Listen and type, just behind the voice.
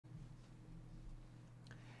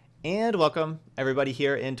And welcome everybody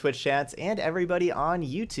here in Twitch chats and everybody on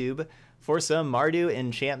YouTube for some Mardu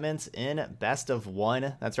Enchantments in Best of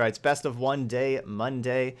One. That's right, it's Best of One Day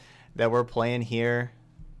Monday that we're playing here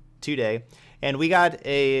today. And we got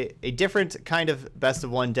a different kind of Best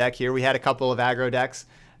of One deck here. We had a couple of aggro decks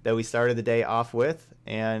that we started the day off with.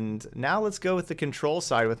 And now let's go with the control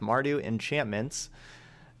side with Mardu Enchantments.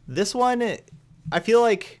 This one, I feel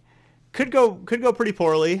like could go pretty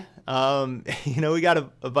poorly. We got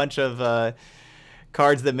a bunch of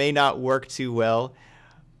cards that may not work too well,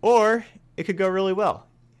 or it could go really well.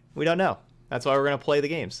 We don't know. That's why we're going to play the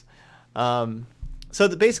games.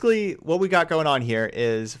 Basically what we got going on here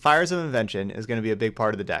is Fires of Invention is going to be a big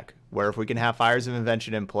part of the deck, where if we can have Fires of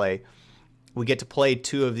Invention in play, we get to play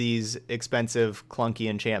two of these expensive, clunky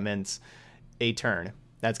enchantments a turn.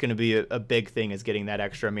 That's going to be a big thing, is getting that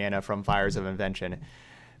extra mana from Fires of Invention.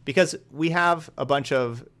 Because we have a bunch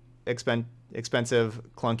of expensive,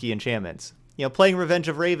 clunky enchantments. You know, playing Revenge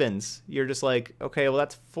of Ravens, you're just like, okay, well,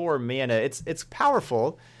 that's 4 mana. It's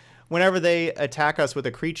powerful. Whenever they attack us with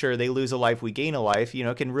a creature, they lose a life, we gain a life. You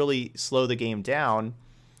know, it can really slow the game down.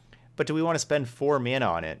 But do we want to spend 4 mana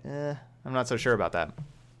on it? I'm not so sure about that.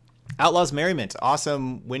 Outlaws Merriment,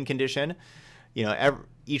 awesome win condition. You know,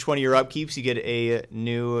 each one of your upkeeps, you get a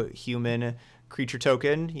new human creature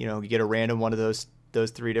token. You know, you get a random one of those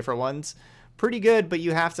 3 different ones. Pretty good, but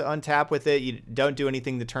you have to untap with it. You don't do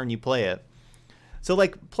anything the turn you play it. So,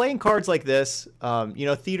 like, playing cards like this,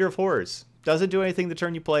 Theater of Horrors doesn't do anything the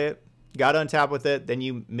turn you play it. Got to untap with it. Then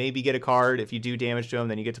you maybe get a card. If you do damage to them,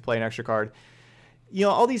 then you get to play an extra card. You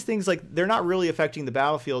know, all these things, like, they're not really affecting the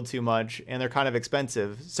battlefield too much, and they're kind of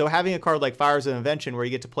expensive. So having a card like Fires of Invention, where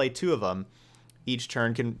you get to play 2 of them each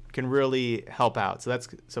turn, can really help out.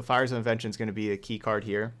 So Fires of Invention is going to be a key card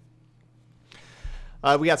here.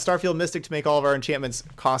 We got Starfield Mystic to make all of our enchantments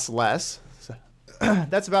cost less. So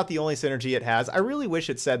that's about the only synergy it has. I really wish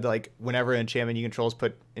it said, like, whenever an enchantment you control is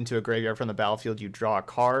put into a graveyard from the battlefield, you draw a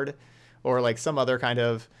card, or like some other kind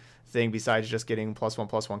of thing besides just getting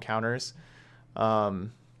 +1/+1 counters.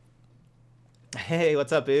 Hey,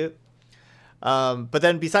 what's up, Boot? But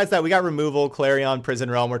then besides that, we got Removal, Clarion,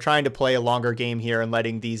 Prison Realm. We're trying to play a longer game here and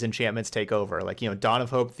letting these enchantments take over. Like, you know, Dawn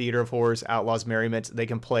of Hope, Theater of Horrors, Outlaws, Merriment, they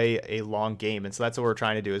can play a long game. And so that's what we're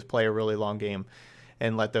trying to do, is play a really long game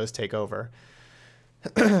and let those take over.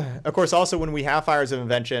 Of course, also when we have Fires of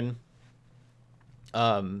Invention,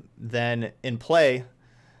 then in play,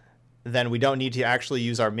 then we don't need to actually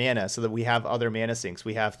use our mana, so that we have other mana sinks.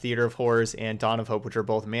 We have Theater of Horrors and Dawn of Hope, which are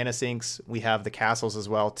both mana sinks. We have the castles as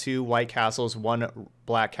well, 2 white castles, 1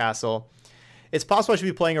 black castle. It's possible I should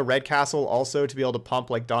be playing a red castle also to be able to pump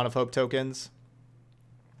like Dawn of Hope tokens.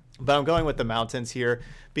 But I'm going with the mountains here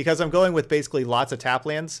because I'm going with basically lots of tap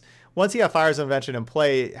lands. Once you have Fires of Invention in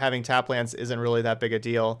play, having tap lands isn't really that big a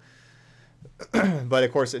deal. But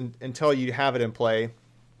of course, until you have it in play,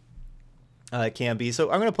 it can be.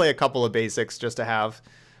 So I'm going to play a couple of basics just to have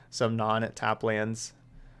some non-tap lands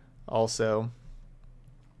also.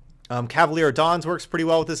 Cavalier of Dawns works pretty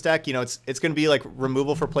well with this deck. You know, it's going to be like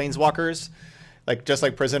removal for planeswalkers, like just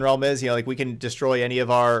like Prison Realm is. You know, like we can destroy any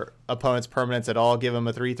of our opponent's permanents at all, give them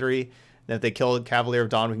a 3/3. And if they kill Cavalier of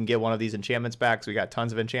Dawn, we can get one of these enchantments back. So we got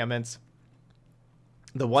tons of enchantments.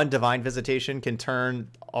 The 1 Divine Visitation can turn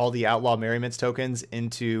all the Outlaw Merriment's tokens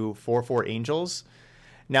into 4/4 angels.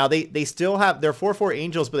 Now, they still have, they're 4/4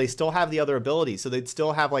 angels, but they still have the other abilities. So they'd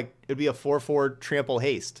still have, like, it'd be a 4/4 trample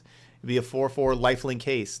haste. It'd be a 4/4 lifelink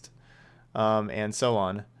haste, and so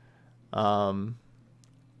on. I'm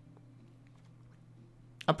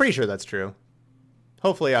pretty sure that's true.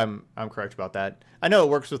 Hopefully I'm correct about that. I know it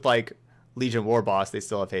works with, like, Legion War Boss. They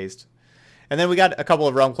still have haste. And then we got a couple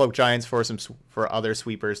of Realm Cloak Giants for other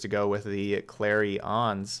sweepers to go with the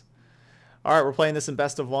Clarions. All right, we're playing this in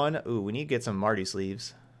Best of One. Ooh, we need to get some Mardu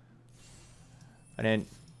sleeves. I didn't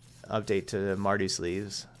update to Mardu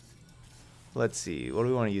sleeves. Let's see. What do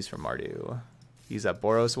we want to use for Mardu? Use that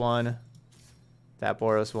Boros one. That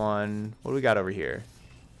Boros one. What do we got over here?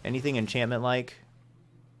 Anything enchantment-like?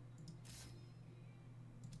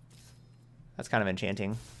 That's kind of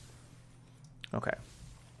enchanting. Okay.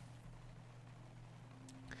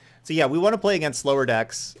 So yeah, we want to play against slower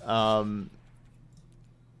decks. I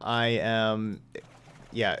don't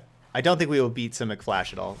think we will beat some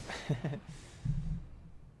McFlash at all.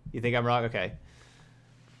 You think I'm wrong? Okay.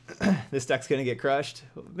 This deck's going to get crushed.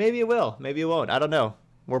 Maybe it will. Maybe it won't. I don't know.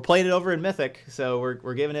 We're playing it over in Mythic, so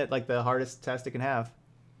we're giving it like the hardest test it can have.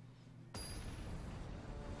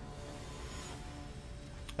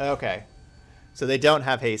 Okay. So they don't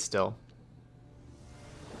have haste still.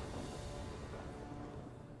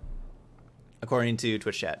 according to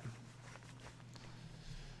Twitch chat.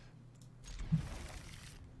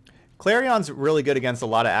 Clarion's really good against a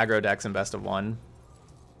lot of aggro decks in best of one.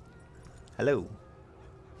 Hello.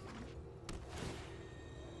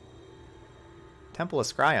 Temple of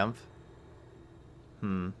Scryumph.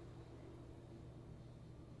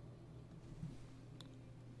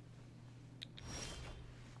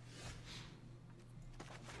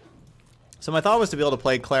 So my thought was to be able to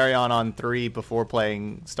play Clarion on 3 before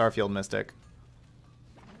playing Starfield Mystic.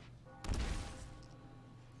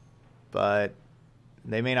 But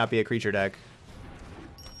they may not be a creature deck.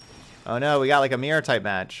 Oh no, we got like a mirror type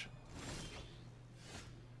match.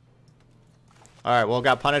 Alright, well,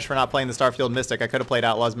 got punished for not playing the Starfield Mystic. I could have played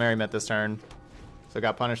Outlaws Merriment this turn. So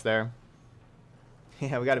got punished there.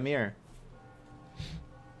 Yeah, we got a mirror.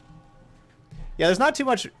 Yeah, there's not too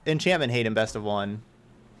much enchantment hate in best of one.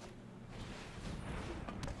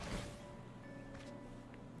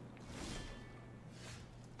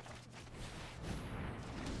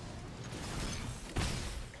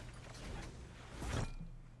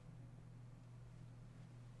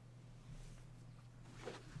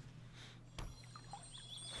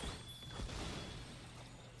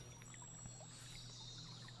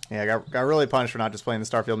 Yeah, got really punished for not just playing the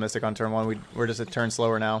Starfield Mystic on turn 1. We're just a turn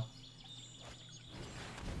slower now.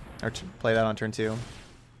 Or play that on turn 2.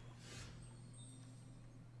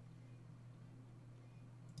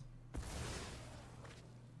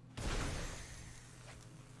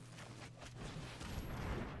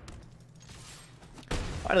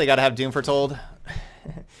 Why do they gotta have Doom Foretold?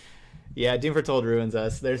 Yeah, Doom Foretold ruins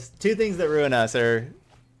us. There's 2 things that ruin us. Are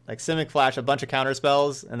like Simic Flash, a bunch of counter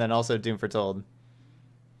spells, and then also Doom Foretold.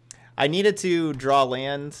 I needed to draw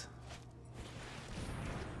land.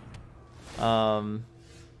 To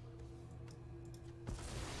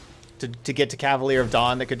get to Cavalier of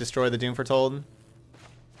Dawn that could destroy the Doom Foretold.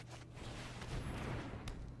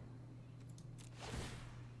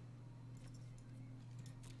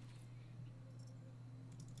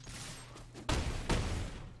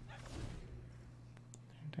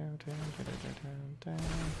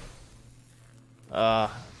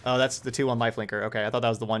 Oh, that's the 2/1 lifelinker. Okay, I thought that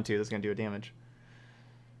was the 1/2 that's gonna do a damage.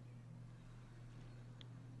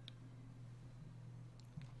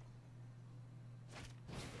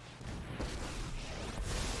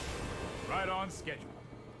 Right on schedule.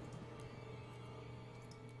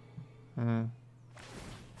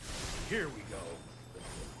 Here we go.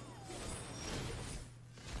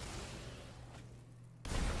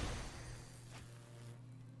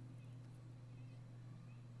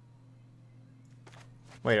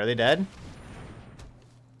 Wait, are they dead?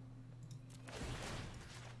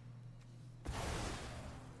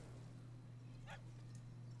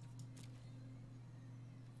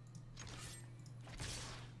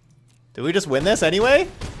 Did we just win this anyway?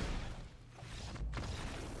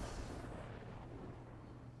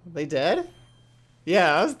 Are they dead?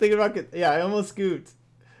 Yeah, I was thinking about... Yeah, I almost scooped.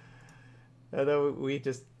 I thought we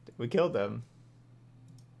killed them.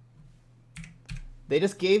 They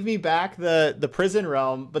just gave me back the prison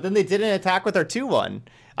realm, but then they didn't attack with our 2/1.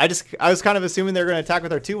 I was kind of assuming they were going to attack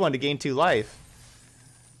with our 2/1 to gain 2 life.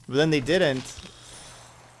 But then they didn't.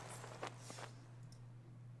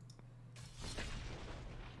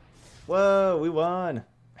 Whoa, we won.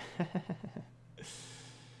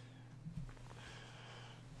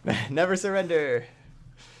 Never surrender.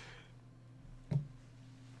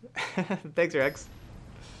 Thanks, Rex.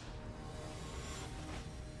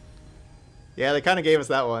 Yeah, they kind of gave us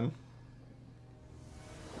that one.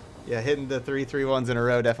 Yeah, hitting the 3/3/1s in a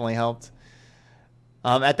row definitely helped.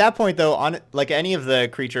 At that point, though, on like any of the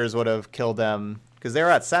creatures would have killed them because they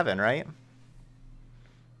were at 7, right?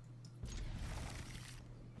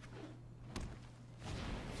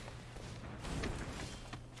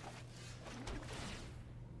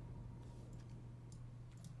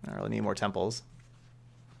 I really need more temples.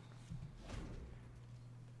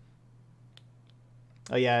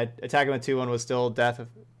 Oh yeah, attacking with 2/1 was still death.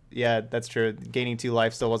 Yeah, that's true. Gaining 2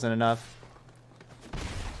 life still wasn't enough.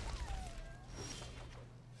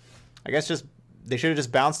 I guess they should have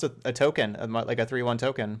just bounced a token, like a 3/1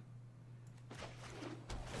 token.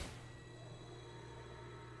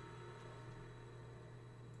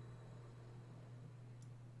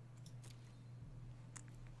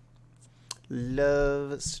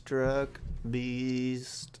 Love struck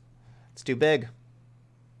beast. It's too big.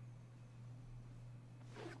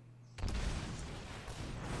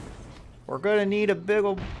 We're gonna need a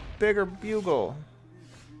bigger bugle.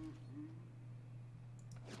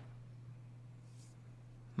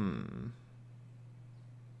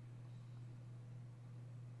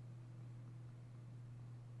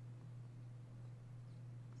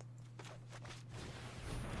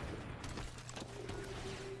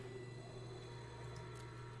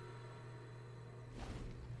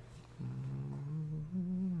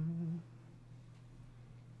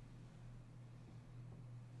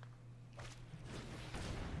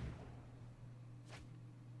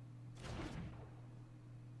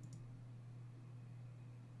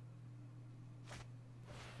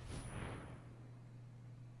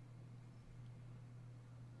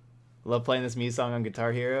 Love playing this Mii song on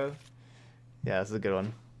Guitar Hero. Yeah, this is a good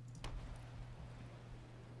one.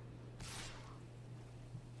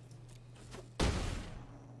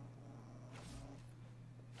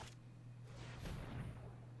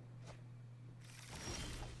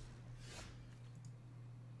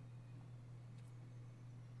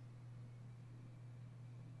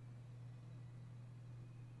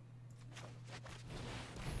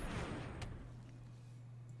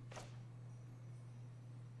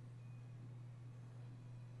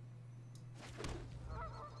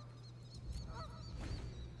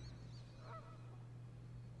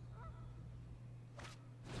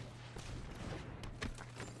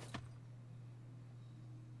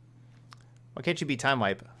 Why can't you be Time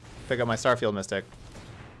Wipe? Pick up my Starfield Mystic.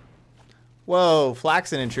 Whoa,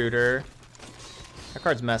 Flaxen Intruder. That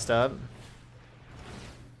card's messed up.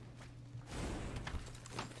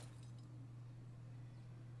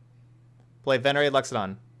 Play Venerate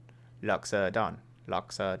Luxodon. Luxodon.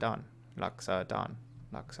 Luxodon. Luxodon.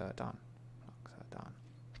 Luxodon. Luxodon.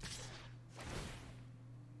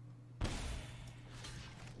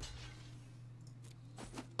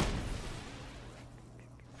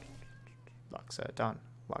 Luxodon.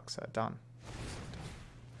 Luxodon.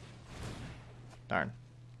 Darn.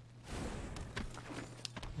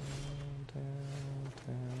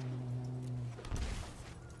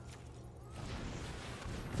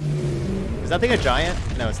 Is that thing a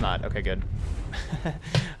giant? No, it's not. Okay, good.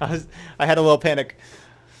 I had a little panic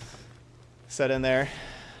set in there.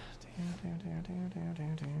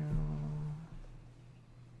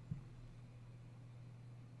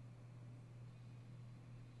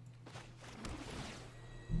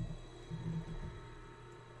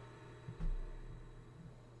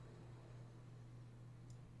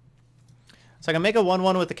 So I can make a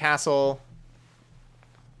 1/1 with the castle,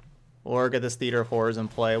 or get this Theater of Horrors in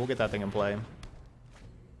play. We'll get that thing in play.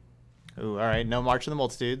 Ooh, all right. No March of the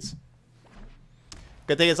Multitudes.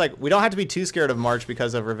 Good thing is, like, we don't have to be too scared of March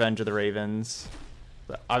because of Revenge of the Ravens.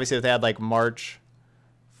 But obviously, if they had, like, March,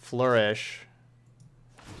 Flourish,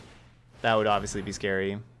 that would obviously be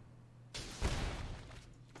scary.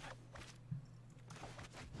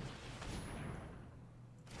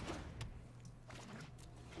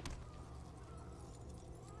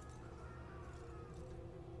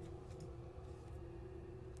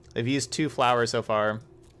 They've used 2 flowers so far.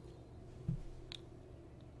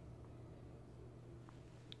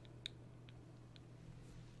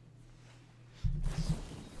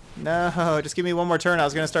 No, just give me one more turn. I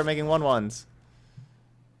was going to start making 1/1s.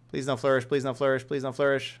 Please don't flourish. Please don't flourish. Please don't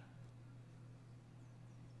flourish.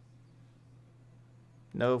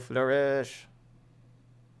 No flourish.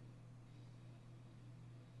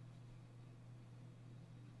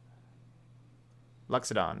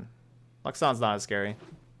 Luxodon. Luxodon's not as scary.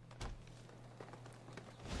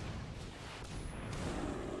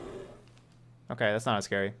 Okay, that's not as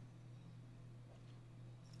scary.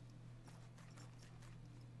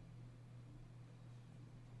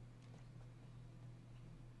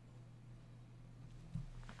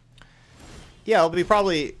 Yeah, it'll be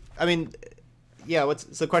probably... I mean, yeah,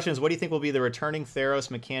 so the question is, what do you think will be the returning Theros,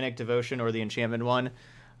 Mechanic, Devotion, or the Enchantment one?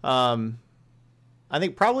 I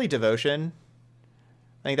think probably Devotion.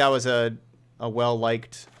 I think that was a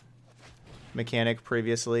well-liked mechanic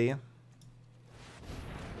previously.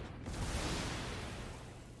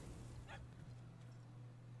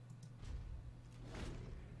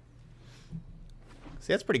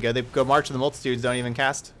 See, that's pretty good. They go March of the Multitudes, don't even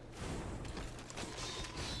cast.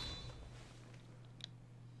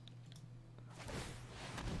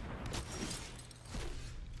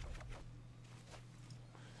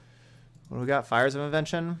 What do we got? Fires of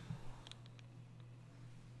Invention.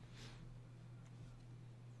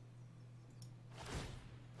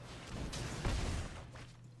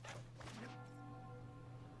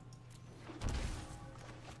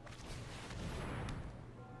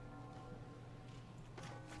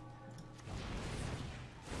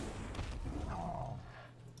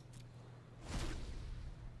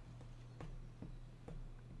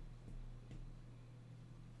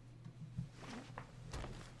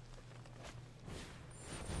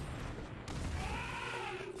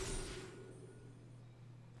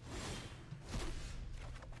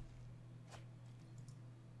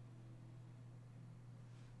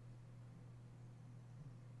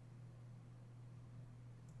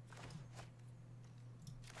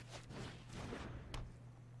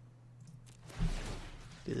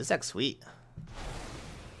 Dude, this deck's sweet.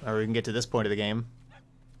 Or we can get to this point of the game.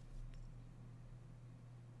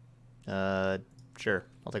 Sure.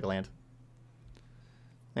 I'll take a land.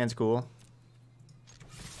 Land's cool.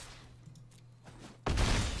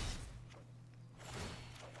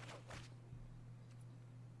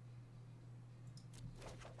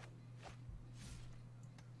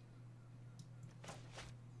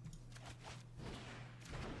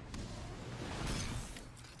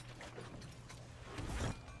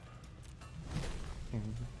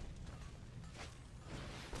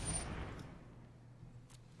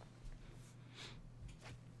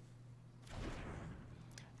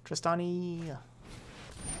 Tristani.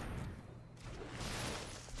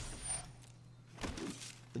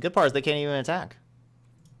 The good part is they can't even attack.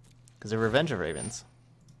 Because they're Revenge of Ravens.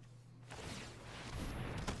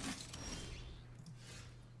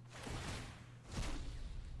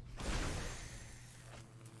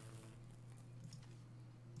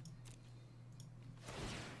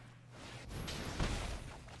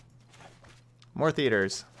 More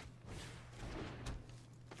theaters.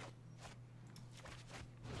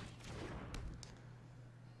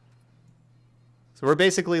 So we're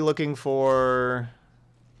basically looking for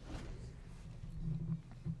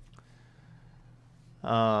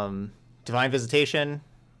Divine Visitation.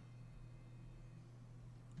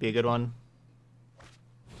 Be a good one.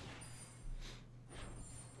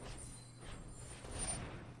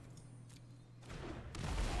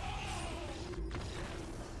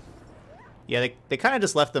 Yeah, they kind of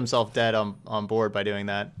just left themselves dead on board by doing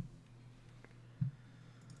that.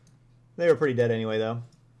 They were pretty dead anyway, though.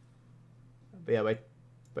 But yeah,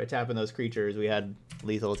 by tapping those creatures, we had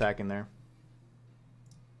lethal attack in there.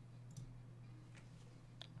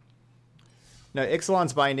 No,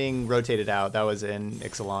 Ixalan's Binding rotated out. That was in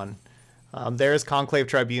Ixalan. There's Conclave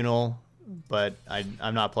Tribunal, but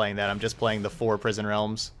I'm not playing that. I'm just playing the 4 Prison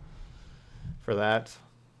Realms for that.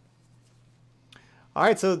 All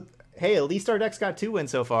right, so hey, at least our deck's got 2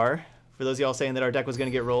 wins so far. For those of y'all saying that our deck was going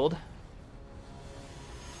to get rolled.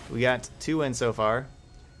 We got 2 wins so far.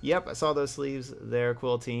 Yep, I saw those sleeves there,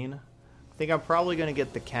 Quiltine. I think I'm probably going to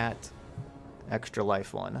get the cat extra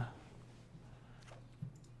life one.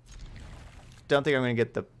 Don't think I'm going to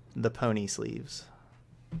get the pony sleeves.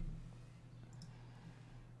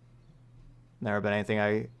 Never been anything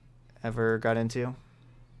I ever got into.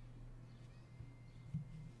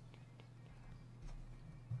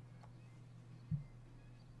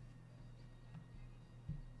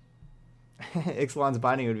 Ixalan's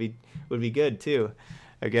Binding would be good too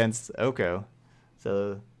against Oko.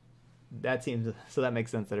 So that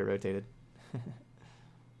makes sense that it rotated.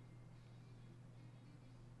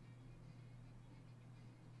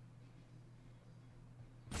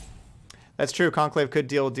 That's true. Conclave could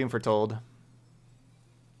deal with Doom Foretold.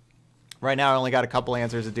 Right now I only got a couple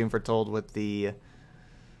answers of Doom Foretold with the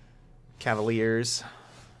Cavaliers.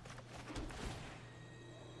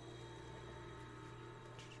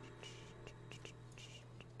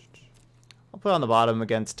 I'll put on the bottom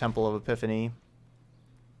against Temple of Epiphany.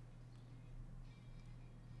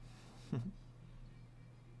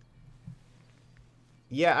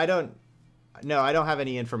 Yeah, I don't have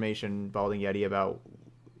any information, Balding Yeti, about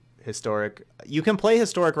Historic. You can play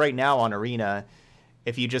Historic right now on Arena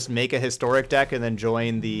if you just make a Historic deck and then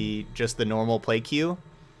join just the normal play queue.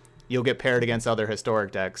 You'll get paired against other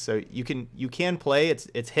Historic decks. So you can play.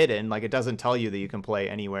 It's hidden, like it doesn't tell you that you can play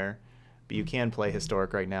anywhere, but you can play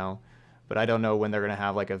Historic right now. But I don't know when they're gonna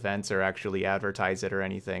have like events or actually advertise it or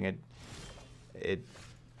anything.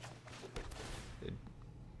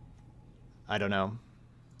 I don't know.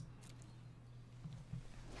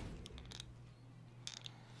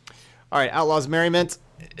 All right, Outlaws Merriment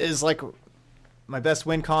is like my best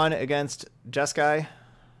win con against Jeskai.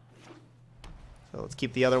 So let's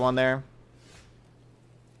keep the other one there.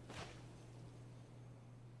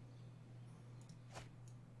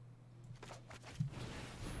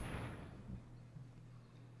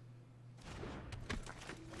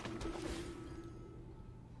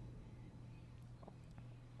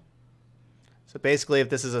 So basically, if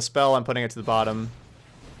this is a spell, I'm putting it to the bottom.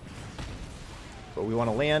 But we want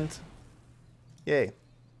to land. Yay.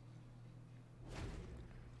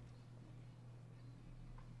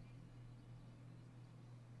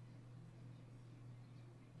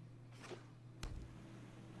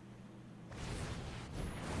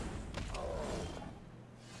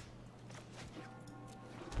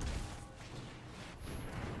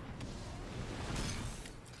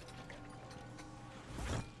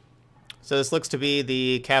 So this looks to be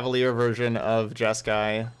the Cavalier version of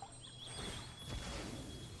Jeskai.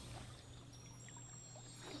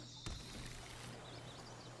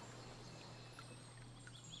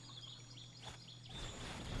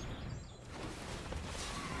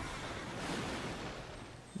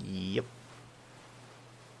 Yep.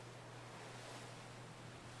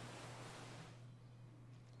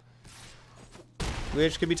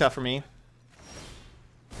 Which could be tough for me.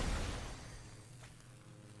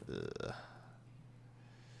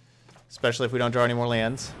 Especially if we don't draw any more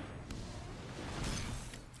lands.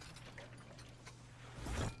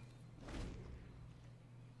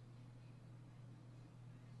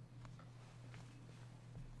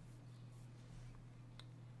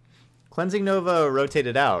 Cleansing Nova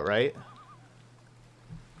rotated out, right?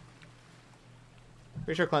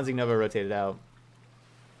 Pretty sure Cleansing Nova rotated out.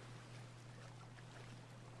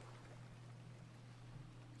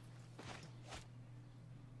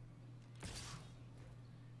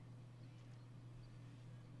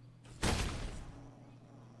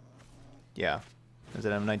 Yeah. Is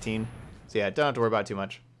it M19? So yeah, don't have to worry about it too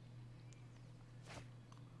much.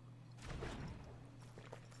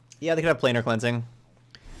 Yeah, they could have planar cleansing.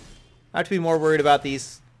 I have to be more worried about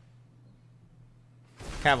these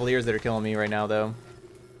Cavaliers that are killing me right now, though.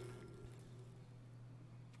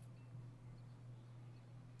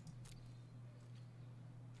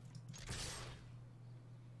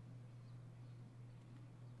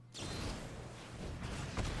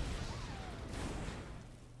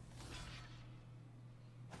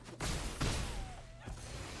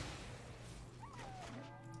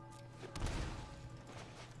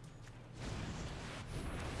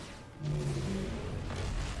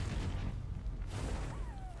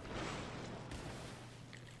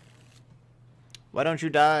 Why don't you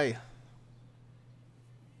die?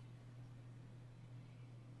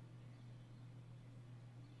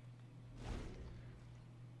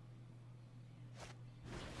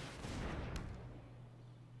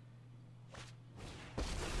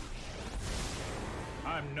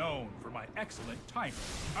 I'm known for my excellent timing.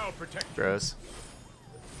 I'll protect you. Gross.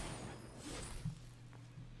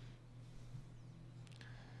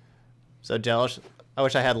 So jealous. I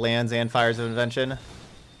wish I had lands and Fires of Invention.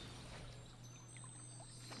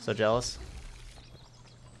 So jealous.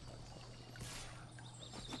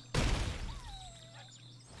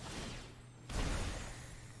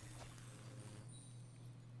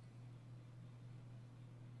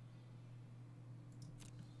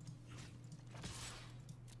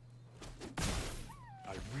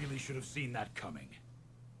 I really should have seen that coming.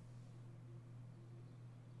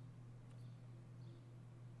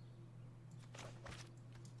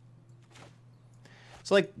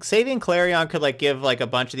 So like saving Clarion could like give like a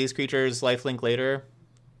bunch of these creatures lifelink later.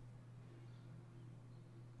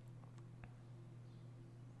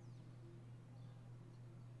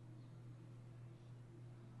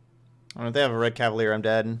 I don't know if they have a red Cavalier, I'm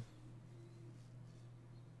dead.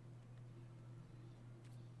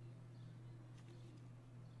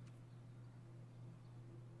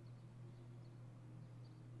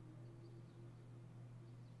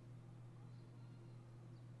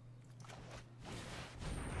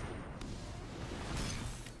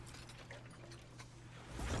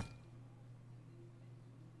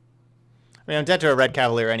 I mean, I'm dead to a red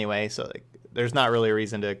Cavalier anyway, so like, there's not really a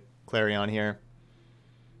reason to Clarion here.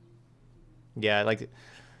 Yeah, like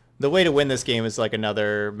the way to win this game is like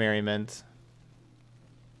another Merriment.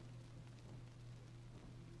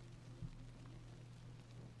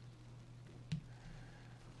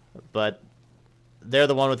 But they're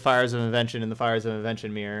the one with Fires of Invention and the Fires of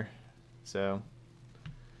Invention mirror. So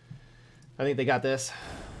I think they got this.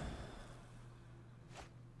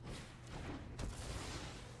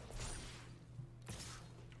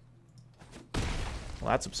 Well,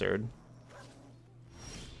 that's absurd.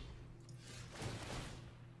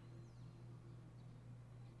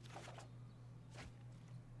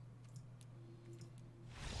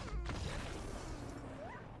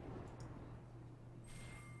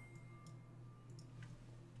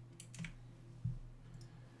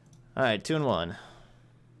 All right, 2-1.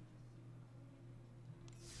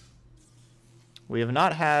 We have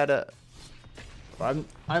not had.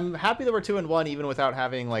 I'm happy that we're 2-1 even without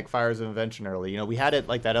having like Fires of Invention early. You know, we had it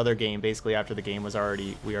like that other game basically after the game was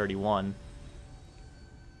we already won.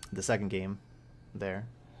 The second game there.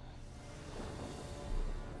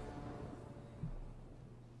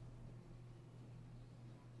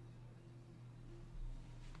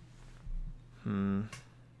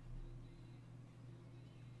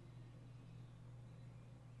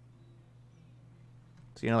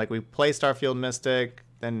 So, you know, like we play Starfield Mystic,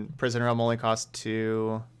 then Prison Realm only costs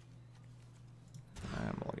 2.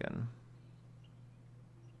 Mulligan.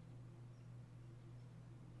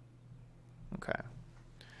 Okay.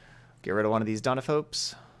 Get rid of one of these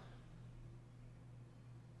Donifopes.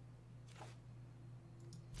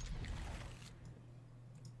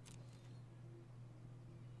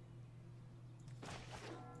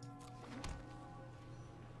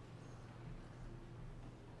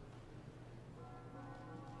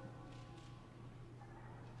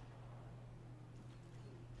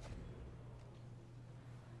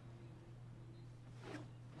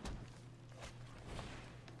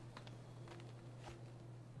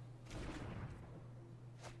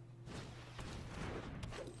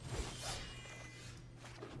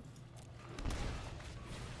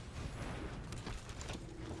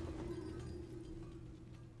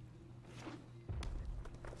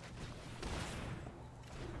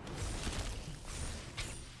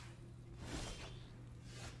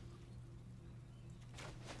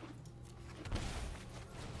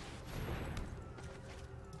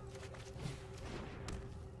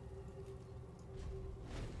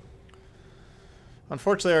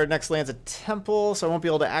 Unfortunately, our next land's a temple, so I won't be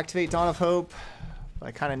able to activate Dawn of Hope. But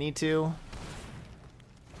I kind of need to.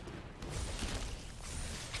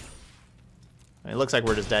 It looks like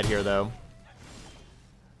we're just dead here, though.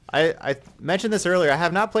 I mentioned this earlier. I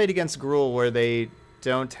have not played against Gruul where they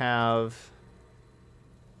don't have...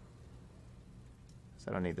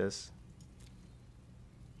 I don't need this.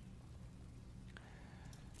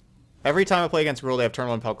 Every time I play against Gruul, they have turn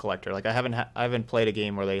 1 Pelt Collector. Like I haven't played a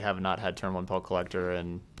game where they have not had turn 1 Pelt Collector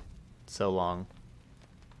in so long.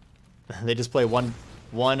 They just play one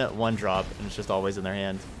drop, and it's just always in their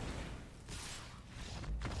hand.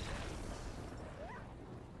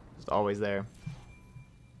 Just always there.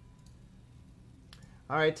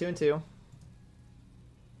 All right, 2-2.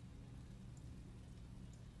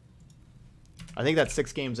 I think that's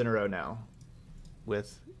 6 games in a row now,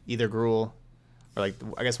 with either Gruul, or like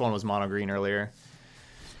I guess one was mono green earlier,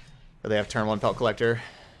 where they have turn 1 Pelt Collector.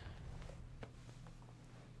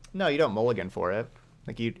 No, you don't mulligan for it.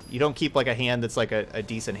 Like you don't keep like a hand that's like a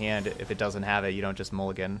decent hand if it doesn't have it. You don't just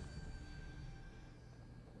mulligan.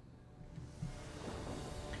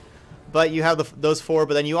 But you have those 4,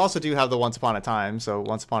 but then you also do have the Once Upon a Time, so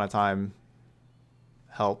Once Upon a Time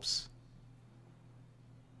helps.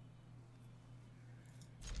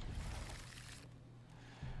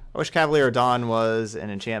 I wish Cavalier of Dawn was an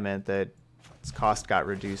enchantment that its cost got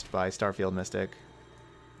reduced by Starfield Mystic.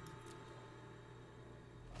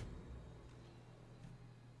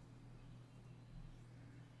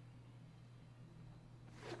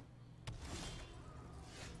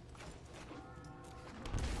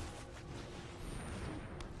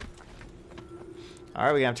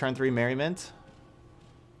 Alright, we have turn 3 Merriment.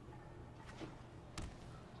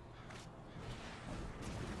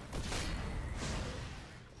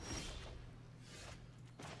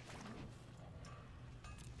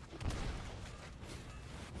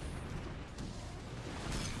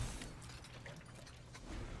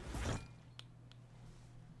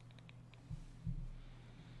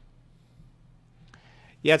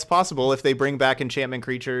 Yeah, it's possible if they bring back enchantment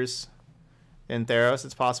creatures in Theros,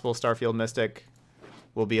 it's possible Starfield Mystic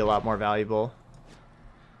will be a lot more valuable.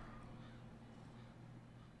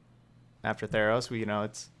 After Theros, you know,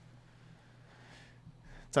 it's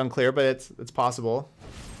unclear, but it's possible.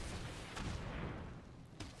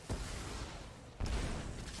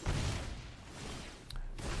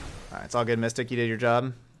 Alright, it's all good, Mystic. You did your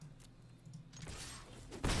job.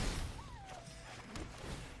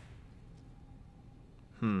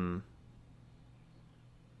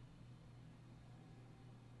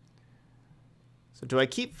 So do I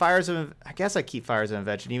keep Fires of... I guess I keep Fires of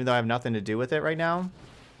Invention, even though I have nothing to do with it right now.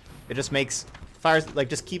 It just makes... Fires... Like,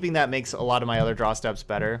 just keeping that makes a lot of my other draw steps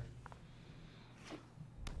better.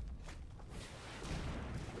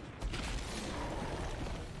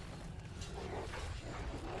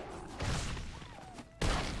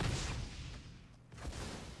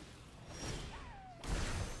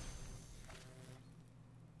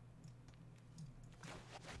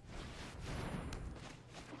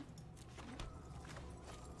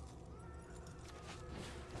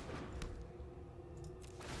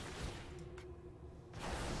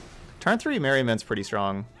 Turn 3 Merriment's pretty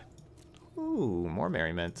strong. Ooh, more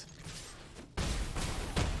Merriment.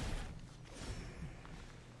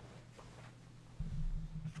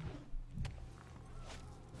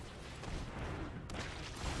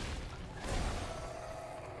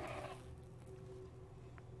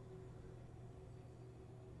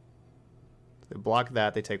 They block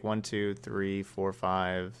that. They take 1, 2, 3, 4,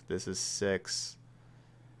 5. This is 6.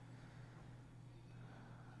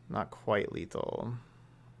 Not quite lethal.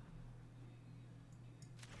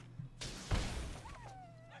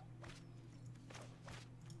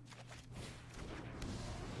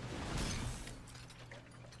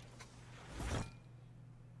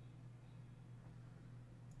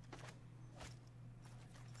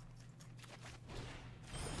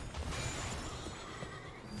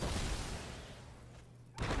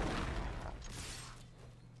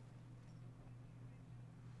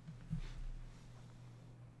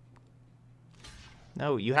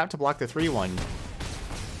 No, you have to block the 3-1.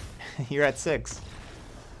 You're at 6.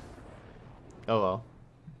 Oh well.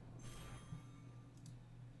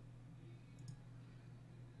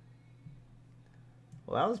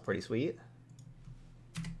 Well, that was pretty sweet.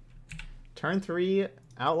 Turn 3,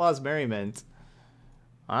 Outlaws Merriment.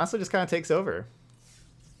 Honestly, just kind of takes over.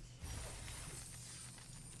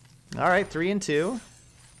 Alright, 3 and 2.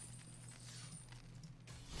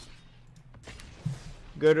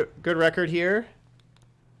 Good record here.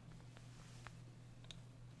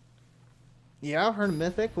 Yeah, we're in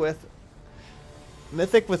Mythic with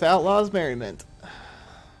Outlaws Merriment.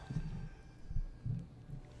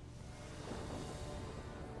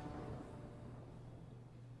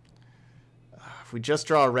 If we just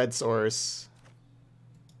draw a red source,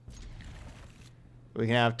 we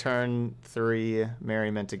can have turn 3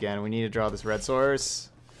 Merriment again. We need to draw this red source.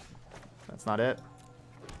 That's not it.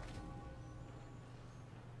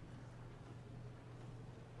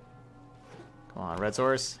 Come on, red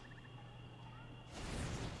source.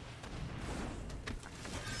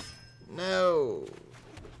 No!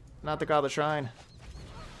 Not the Goblet Shrine.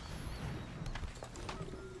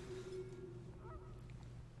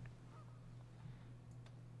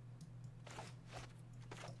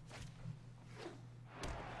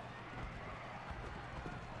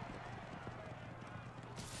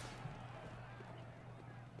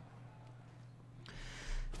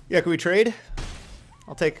 Yeah, can we trade?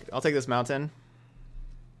 I'll take this mountain.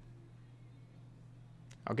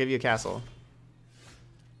 I'll give you a castle.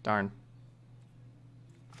 Darn.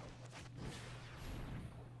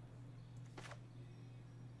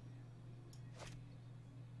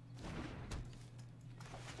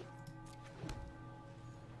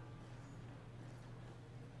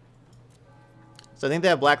 So I think they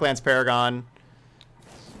have Blacklands Paragon.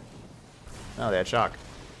 Oh, they had Shock.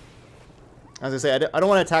 I was gonna say, I don't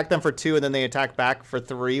want to attack them for 2 and then they attack back for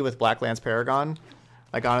 3 with Blacklands Paragon.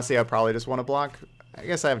 Like, honestly, I probably just want to block. I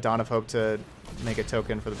guess I have Dawn of Hope to make a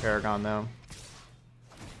token for the Paragon, though.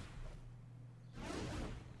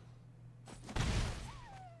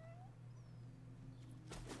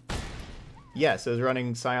 Yes, it was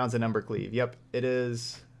running Scions and Embercleave. Yep, it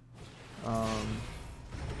is.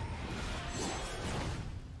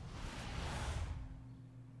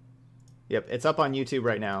 Yep, it's up on YouTube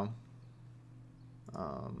right now.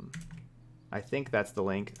 I think that's the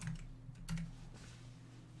link.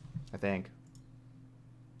 I think.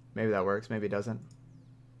 Maybe that works, maybe it doesn't.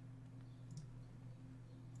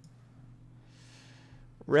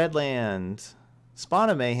 Redland. Spawn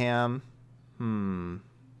of Mayhem.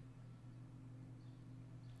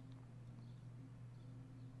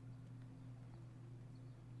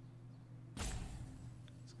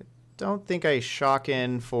 Don't think I shock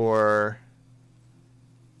in for...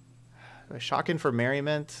 Do I shock in for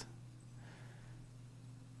Merriment?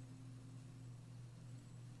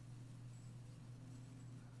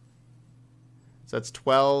 So that's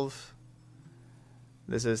 12.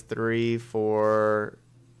 This is 3, 4,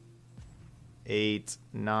 8,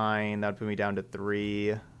 9. That would put me down to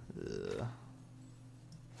 3. Ugh.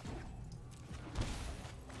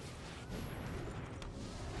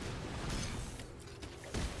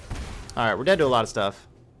 Alright, we're dead to a lot of stuff.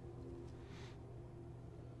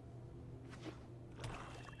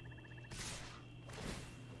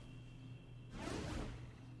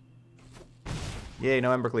 Yay,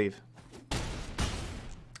 no Embercleave.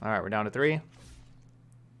 Alright, we're down to 3.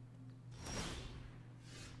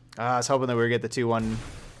 I was hoping that we would get the 2-1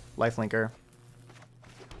 lifelinker.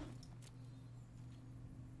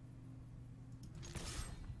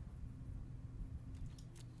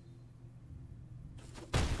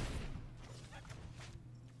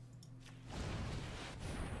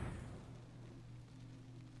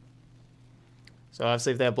 So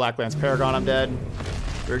obviously if they have Blacklands Paragon, I'm dead.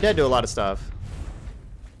 We're dead to a lot of stuff.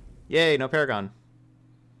 Yay, no Paragon.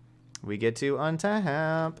 We get to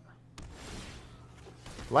untap.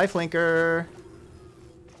 Lifelinker.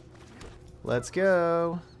 Let's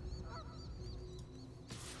go.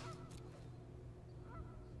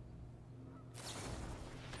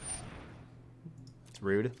 It's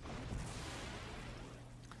rude.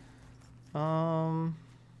 I'm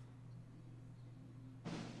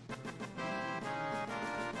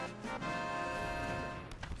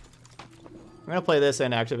gonna play this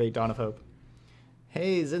and activate Dawn of Hope.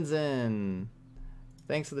 Hey, Zinzin.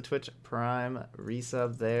 Thanks for the Twitch Prime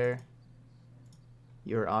resub there.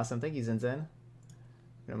 You're awesome. Thank you, Zinzin. I'm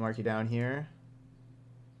gonna mark you down here.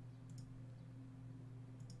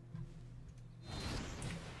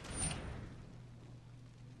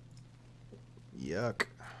 Yuck.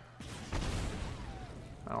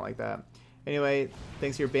 I don't like that. Anyway,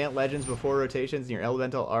 thanks for your Bant Legends before rotations and your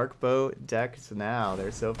Elemental Arc Bow decks now.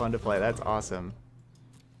 They're so fun to play. That's awesome.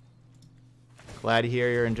 Glad to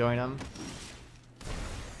hear you're enjoying them.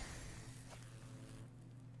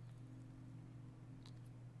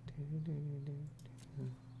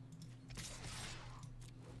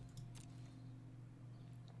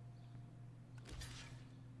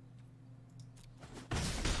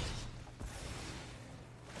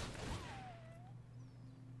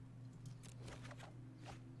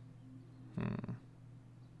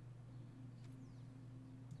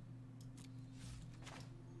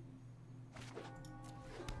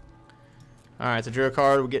 All right, so drew a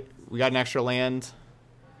card. We got an extra land.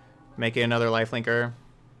 Make it another lifelinker.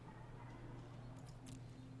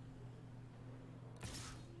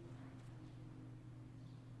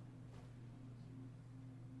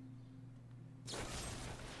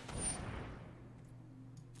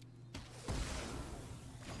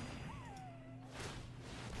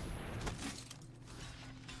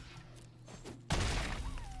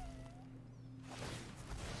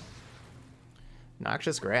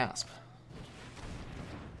 Noxious Grasp.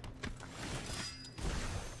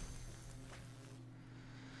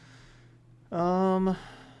 I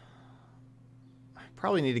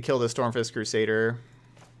probably need to kill the Stormfist Crusader.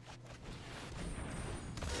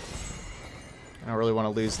 I don't really want to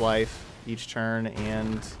lose life each turn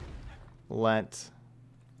and let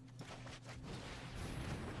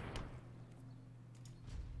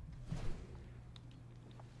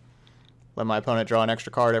my opponent draw an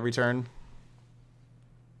extra card every turn.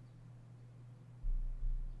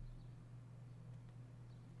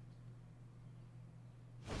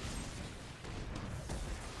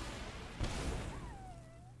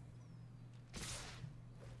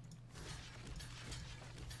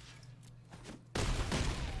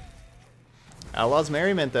 Outlaws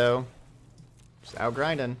Merriment, though. Just out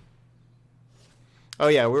grinding. Oh,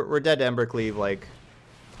 yeah, we're dead to Embercleave, like,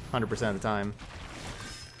 100% of the time.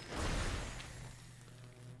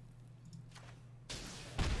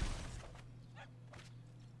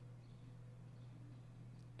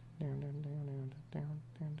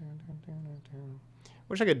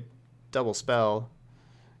 Wish I could double spell,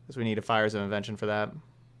 because we need a Fires of Invention for that.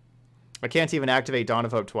 I can't even activate Dawn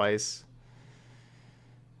of Hope twice.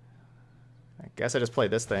 I guess I just play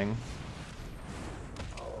this thing.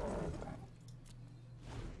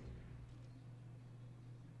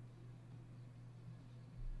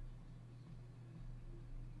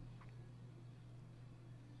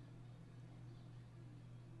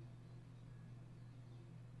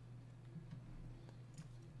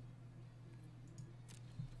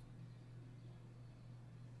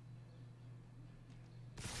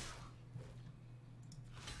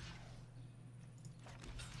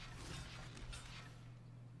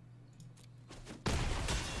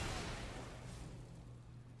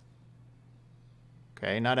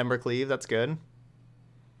 Okay, not Embercleave, that's good.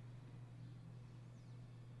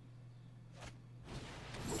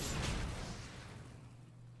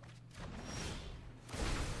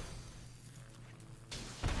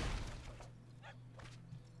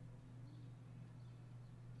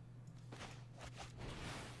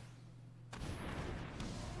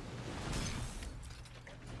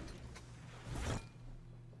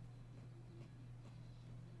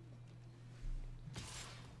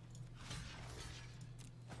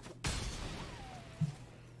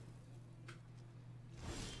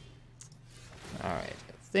 Alright,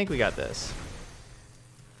 I think we got this.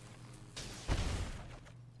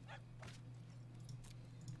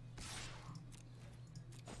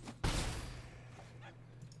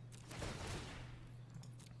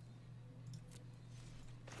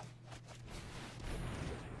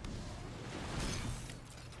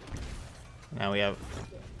 Now we have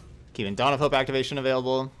keeping Dawn of Hope activation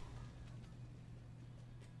available.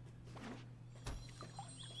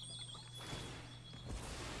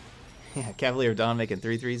 Yeah, Cavalier of Dawn making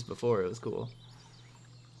 3/3s before. It was cool.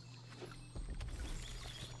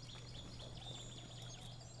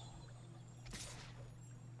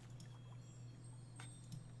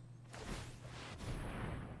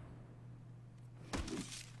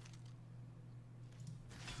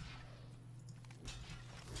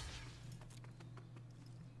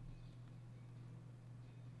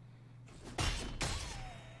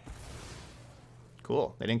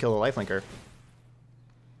 Cool. They didn't kill the lifelinker.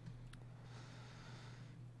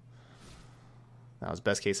 That was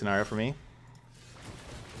best case scenario for me.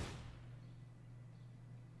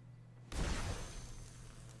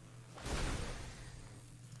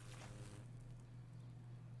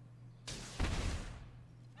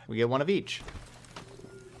 We get one of each.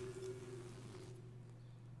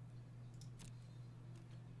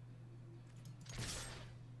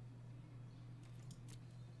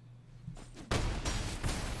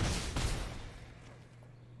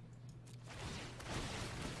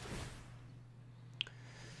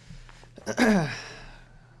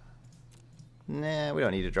 Nah, we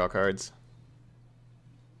don't need to draw cards.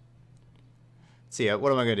 Let's see,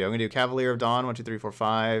 what am I going to do? I'm going to do Cavalier of Dawn, 1, 2, 3, 4,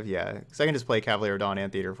 5. Yeah, because I can just play Cavalier of Dawn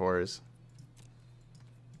and Theater 4s.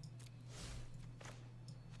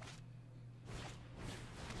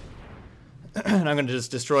 And I'm going to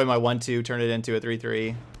just destroy my 1-2, turn it into a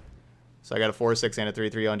 3-3. So I got a 4-6 and a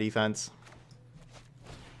 3-3 on defense.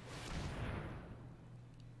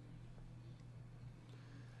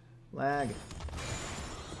 Lag.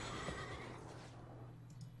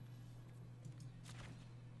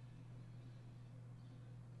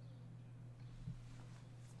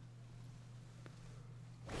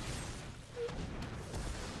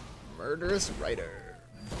 Murderous Rider.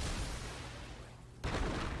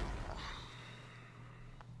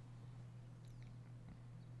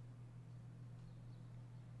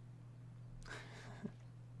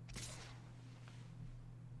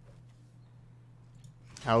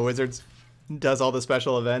 How Wizards does all the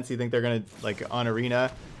special events. You think they're gonna, like, on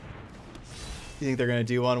Arena, you think they're gonna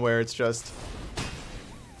do one where it's just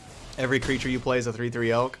every creature you play is a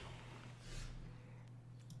 3/3 elk?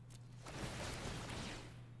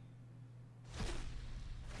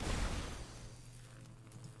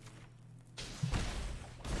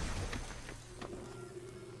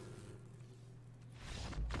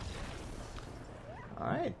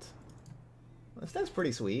 Alright. This deck's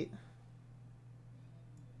pretty sweet.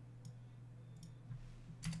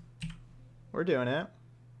 We're doing it.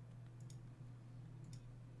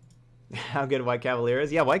 How good White Cavalier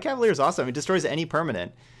is? Yeah, White Cavalier is awesome. It destroys any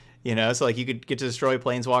permanent. You know, so like you could get to destroy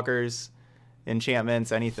planeswalkers,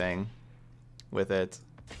 enchantments, anything with it.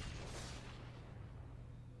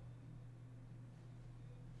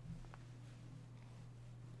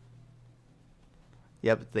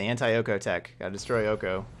 Yep, the anti-Oko tech. Gotta destroy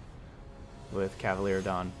Oko with Cavalier of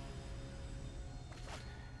Dawn.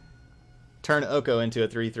 Turn Oko into a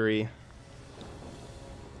 3/3.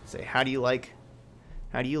 Say, how do you like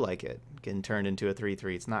it? Getting turned into a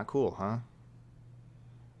 3/3. It's not cool, huh?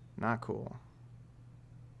 Not cool.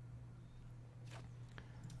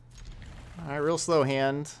 Alright, real slow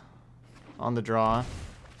hand on the draw.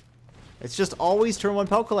 It's just always turn 1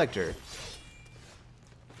 Pelt Collector.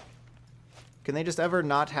 Can they just ever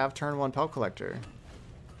not have turn 1 Pelt Collector?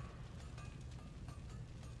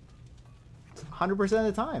 100% of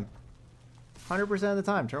the time. 100% of the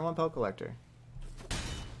time, turn 1 Pelt Collector.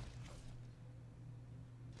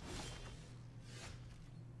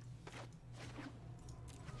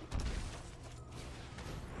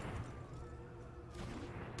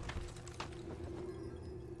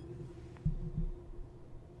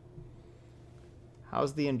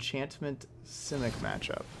 How's the Enchantment Simic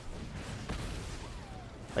matchup?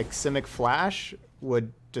 Like, Simic Flash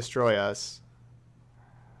would destroy us.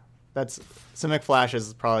 Simic Flash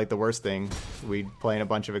is probably the worst thing. We play in a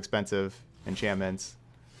bunch of expensive enchantments.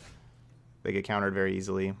 They get countered very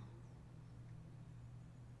easily.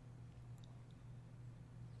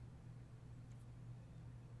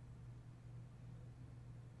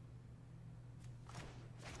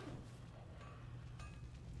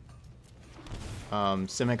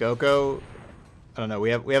 Simic Oko, I don't know. We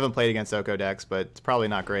haven't played against Oko decks, but it's probably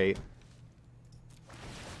not great.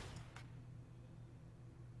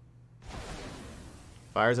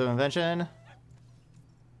 Fires of Invention.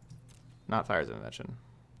 Not Fires of Invention.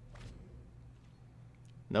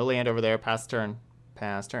 No land over there. Pass turn.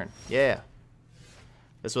 Pass turn. Yeah.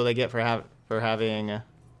 That's what they get for having.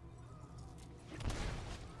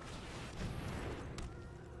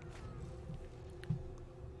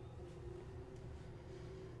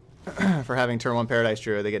 For having turn 1 Paradise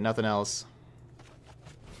Druid. They get nothing else.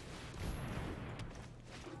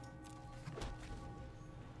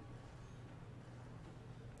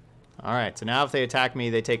 Alright, so now if they attack me,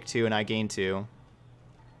 they take 2 and I gain 2.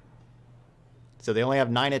 So they only have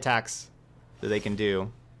 9 attacks that they can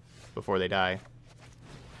do before they die.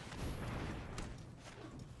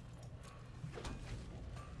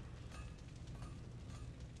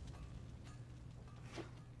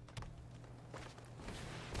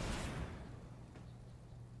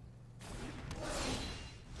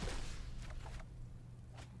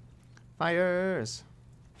 Fires!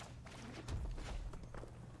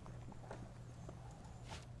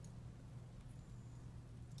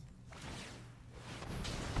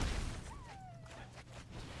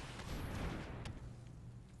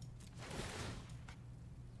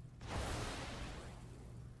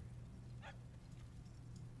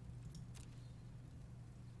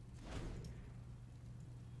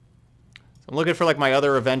 I'm looking for like my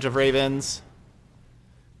other Revenge of Ravens.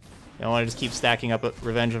 I want to just keep stacking up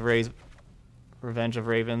Revenge of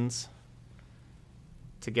Ravens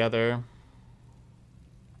together.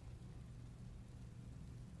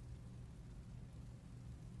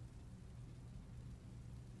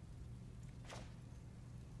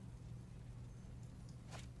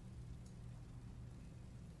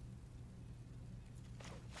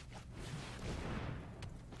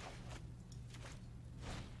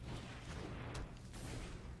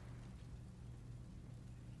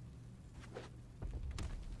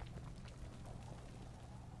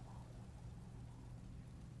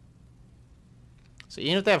 So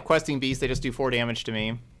even if they have Questing Beast, they just do 4 damage to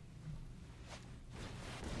me.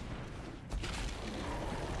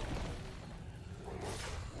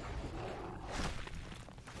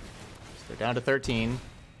 So they're down to 13.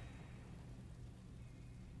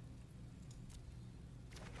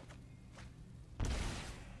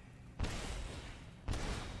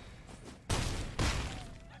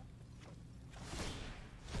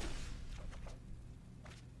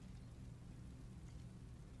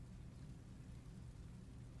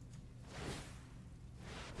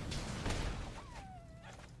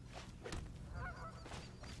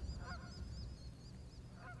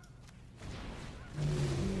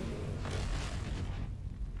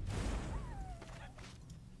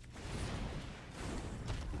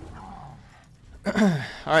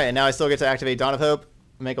 Alright, and now I still get to activate Dawn of Hope,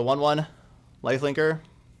 make a 1/1 lifelinker.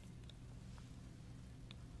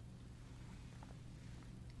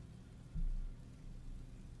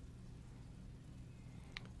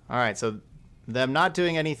 Alright, so them not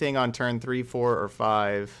doing anything on turn 3, 4, or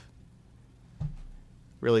 5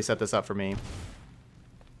 really set this up for me.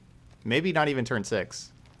 Maybe not even turn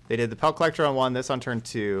 6. They did the Pelt Collector on 1, this on turn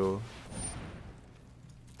 2.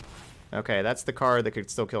 Okay, that's the card that could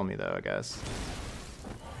still kill me, though, I guess.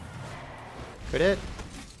 Could it?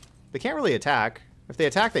 They can't really attack. If they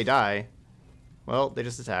attack, they die. Well, they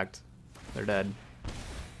just attacked. They're dead.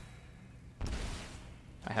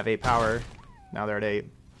 I have 8 power. Now they're at 8.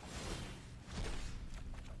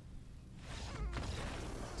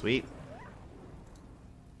 Sweet.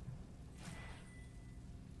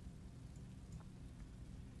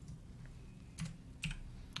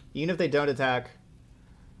 Even if they don't attack,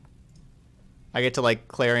 I get to like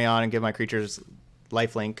Clarion and give my creatures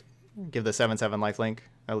lifelink. Give the 7/7 lifelink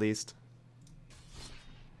at least.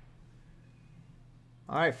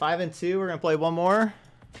 Alright, 5 and 2. We're gonna play one more.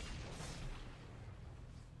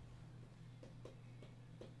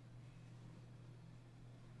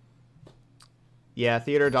 Yeah,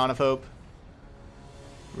 Theater, Dawn of Hope.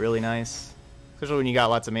 Really nice. Especially when you got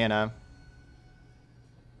lots of mana.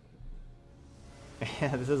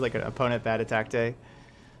 Yeah, this is like an opponent bad attack day.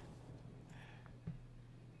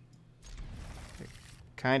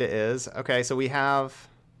 Kinda is. Okay, so we have...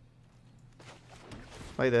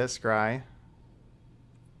 Play this, Scry.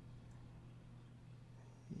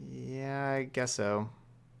 Yeah, I guess so.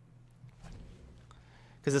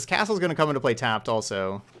 Because this castle's going to come into play tapped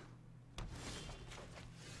also.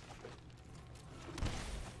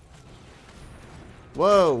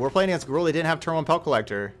 Whoa, we're playing against Gruul. They didn't have turn 1 Pelt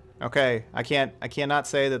Collector. Okay, I cannot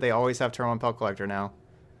say that they always have turn 1 Pelt Collector now.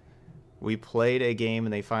 We played a game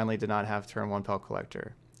and they finally did not have turn 1 Pelt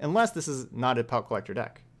Collector. Unless this is not a Pelt Collector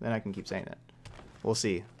deck. Then I can keep saying it. We'll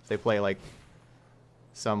see. If they play like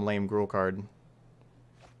some lame Gruul card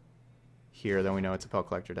here, then we know it's a Pelt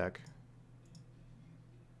Collector deck.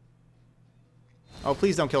 Oh,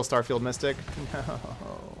 please don't kill Starfield Mystic.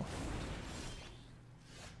 No.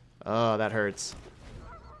 Oh, that hurts.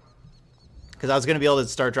 Because I was going to be able to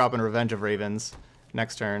start dropping Revenge of Ravens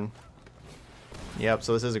next turn. Yep,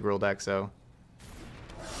 so this is a Gruul deck, so...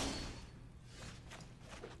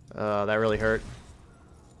 that really hurt.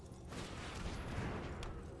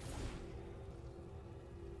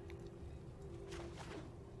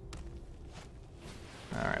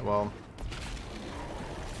 Alright, well...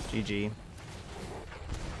 GG.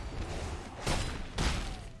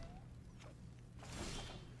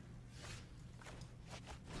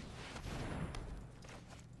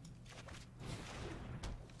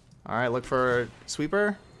 Alright, look for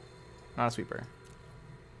sweeper. Not a sweeper.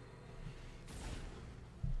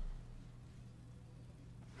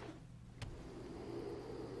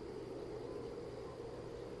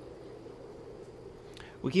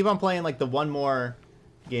 We keep on playing like the one more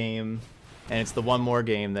game, and it's the one more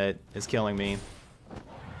game that is killing me.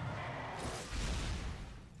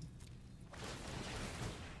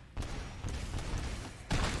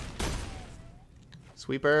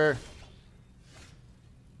 Sweeper.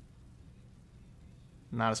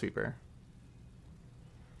 Not a sweeper.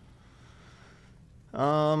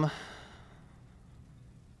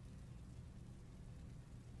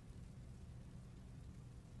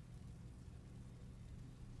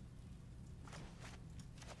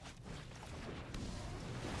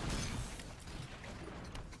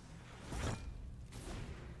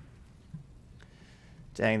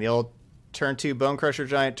 Dang, the old turn 2 Bone Crusher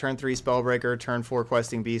Giant, turn 3 Spellbreaker, turn 4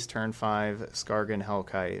 Questing Beast, turn 5 Skargan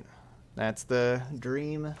Hellkite. That's the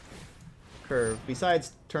dream curve.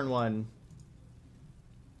 Besides turn 1,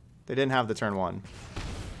 they didn't have the turn 1.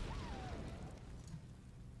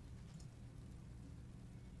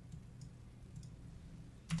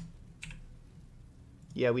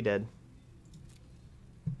 Yeah, we did.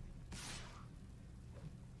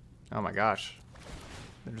 Oh my gosh.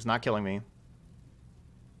 They're just not killing me.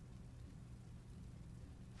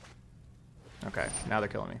 Okay, now they're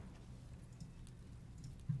killing me.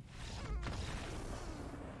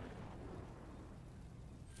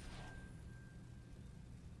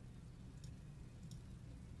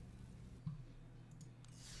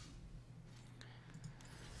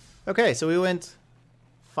 Okay, so we went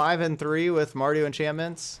 5 and 3 with Mardu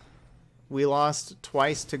Enchantments. We lost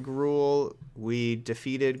twice to Gruul. We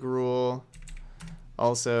defeated Gruul.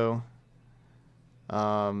 Also,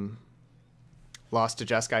 lost to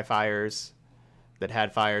Jeskai Fires that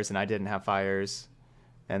had fires and I didn't have fires.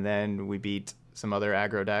 And then we beat some other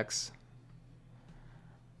aggro decks.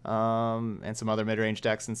 and some other mid-range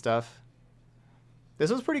decks and stuff.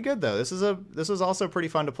 This was pretty good though. This was also pretty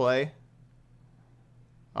fun to play.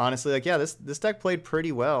 Honestly, like, yeah, this deck played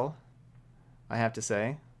pretty well, I have to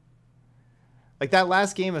say. Like that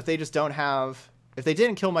last game, if they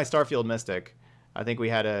didn't kill my Starfield Mystic, I think we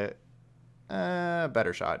had a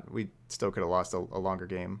better shot. We still could have lost a longer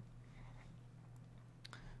game.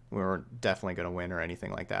 We weren't definitely going to win or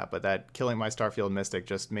anything like that, but that killing my Starfield Mystic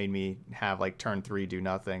just made me have like turn 3 do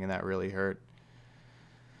nothing, and that really hurt.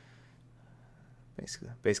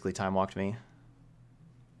 Basically time walked me.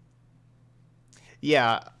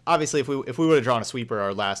 Yeah, obviously if we would have drawn a sweeper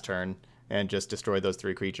our last turn and just destroyed those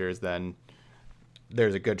 3 creatures, then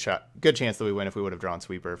there's a good chance that we win if we would have drawn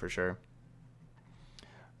sweeper for sure.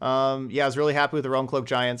 Yeah, I was really happy with the Realm Cloak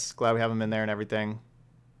Giants. Glad we have them in there and everything.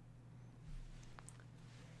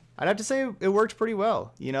 I'd have to say it worked pretty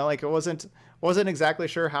well. You know, like, it wasn't exactly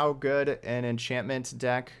sure how good an enchantment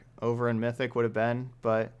deck over in Mythic would have been,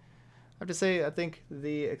 but I have to say I think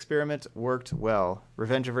the experiment worked well.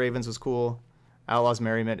 Revenge of Ravens was cool. Outlaws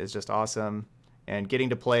Merriment is just awesome. And getting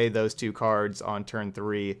to play those 2 cards on turn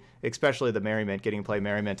 3, especially the Merriment, getting to play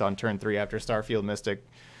Merriment on turn 3 after Starfield Mystic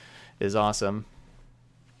is awesome.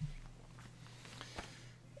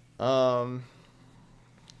 So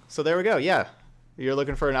there we go. Yeah. You're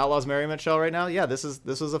looking for an Outlaws Merriment shell right now? Yeah, this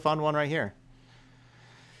was a fun one right here.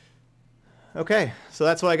 Okay, so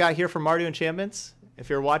that's what I got here from Mardu Enchantments. If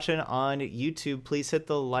you're watching on YouTube, please hit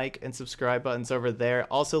the like and subscribe buttons over there.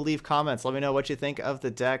 Also leave comments. Let me know what you think of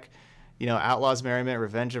the deck. You know, Outlaws Merriment,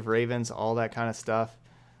 Revenge of Ravens, all that kind of stuff.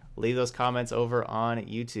 Leave those comments over on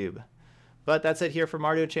YouTube. But that's it here for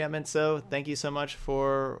Mardu Enchantments. So thank you so much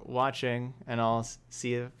for watching, and I'll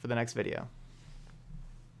see you for the next video.